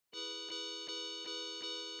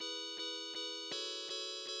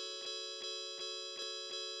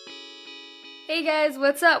Hey guys,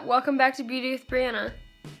 what's up? Welcome back to Beauty with Brianna.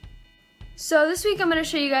 So this week I'm going to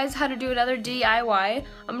show you guys how to do another DIY.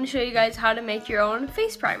 I'm going to show you guys how to make your own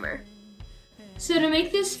face primer. So to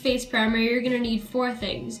make this face primer, you're going to need 4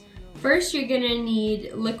 things. First, you're going to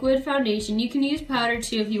need liquid foundation. You can use powder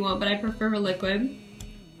too if you want, but I prefer liquid.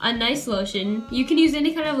 A nice lotion. You can use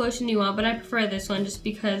any kind of lotion you want, but I prefer this one just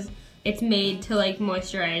because it's made to like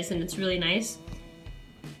moisturize and it's really nice.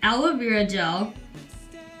 Aloe vera gel.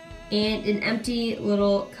 And an empty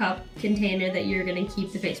little cup container that you're gonna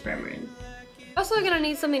keep the face primer in. Also gonna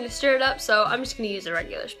need something to stir it up, so I'm just gonna use a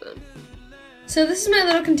regular spoon. So this is my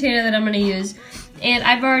little container that I'm gonna use, and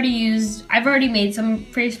I've already made some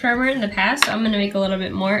face primer in the past, so I'm gonna make a little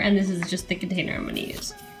bit more, and this is just the container I'm gonna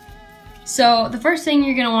use. So the first thing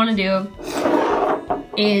you're gonna wanna do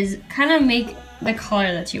is kind of make the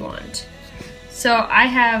color that you want. So I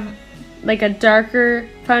have like a darker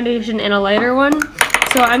foundation and a lighter one.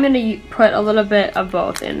 So I'm going to put a little bit of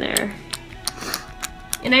both in there.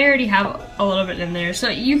 And I already have a little bit in there. So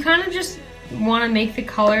you kind of just want to make the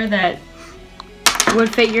color that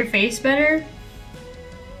would fit your face better.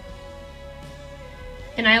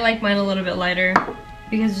 And I like mine a little bit lighter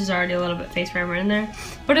because there's already a little bit face primer in there.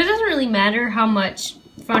 But it doesn't really matter how much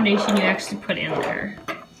foundation you actually put in there.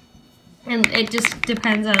 And it just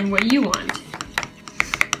depends on what you want.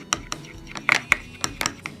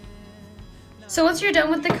 So once you're done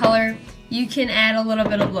with the color, you can add a little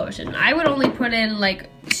bit of lotion. I would only put in like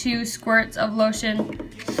 2 squirts of lotion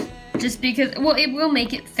just because, well, it will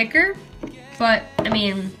make it thicker, but I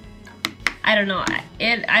mean, I don't know.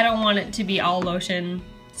 I don't want it to be all lotion,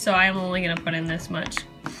 so I'm only gonna put in this much.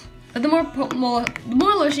 But the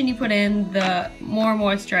more lotion you put in, the more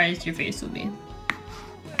moisturized your face will be.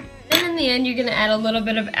 Then in the end, you're gonna add a little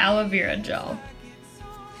bit of aloe vera gel.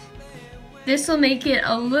 This will make it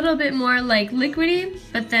a little bit more like liquidy,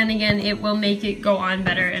 but then again, it will make it go on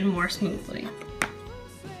better and more smoothly.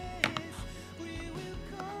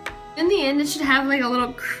 In the end, it should have like a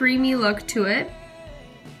little creamy look to it.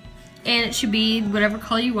 And it should be whatever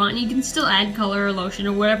color you want. And you can still add color or lotion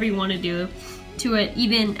or whatever you want to do to it,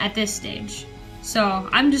 even at this stage. So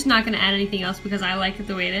I'm just not going to add anything else because I like it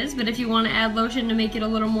the way it is. But if you want to add lotion to make it a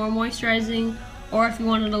little more moisturizing, or if you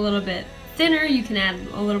want it a little bit thinner, you can add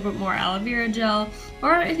a little bit more aloe vera gel,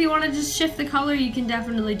 or if you want to just shift the color, you can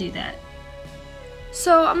definitely do that.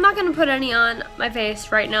 So I'm not going to put any on my face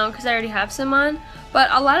right now because I already have some on, but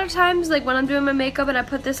a lot of times, like when I'm doing my makeup and I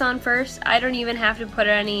put this on first, I don't even have to put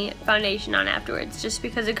any foundation on afterwards just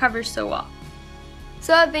because it covers so well.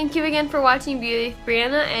 So thank you again for watching Beauty with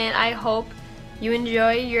Brianna, and I hope you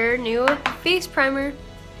enjoy your new face primer.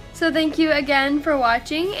 So thank you again for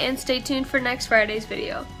watching, and stay tuned for next Friday's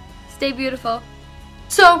video. Stay beautiful.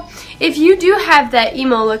 So if you do have that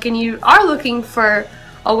emo look and you are looking for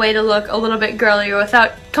a way to look a little bit girlier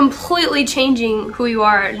without completely changing who you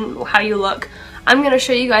are and how you look, I'm going to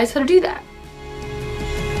show you guys how to do that.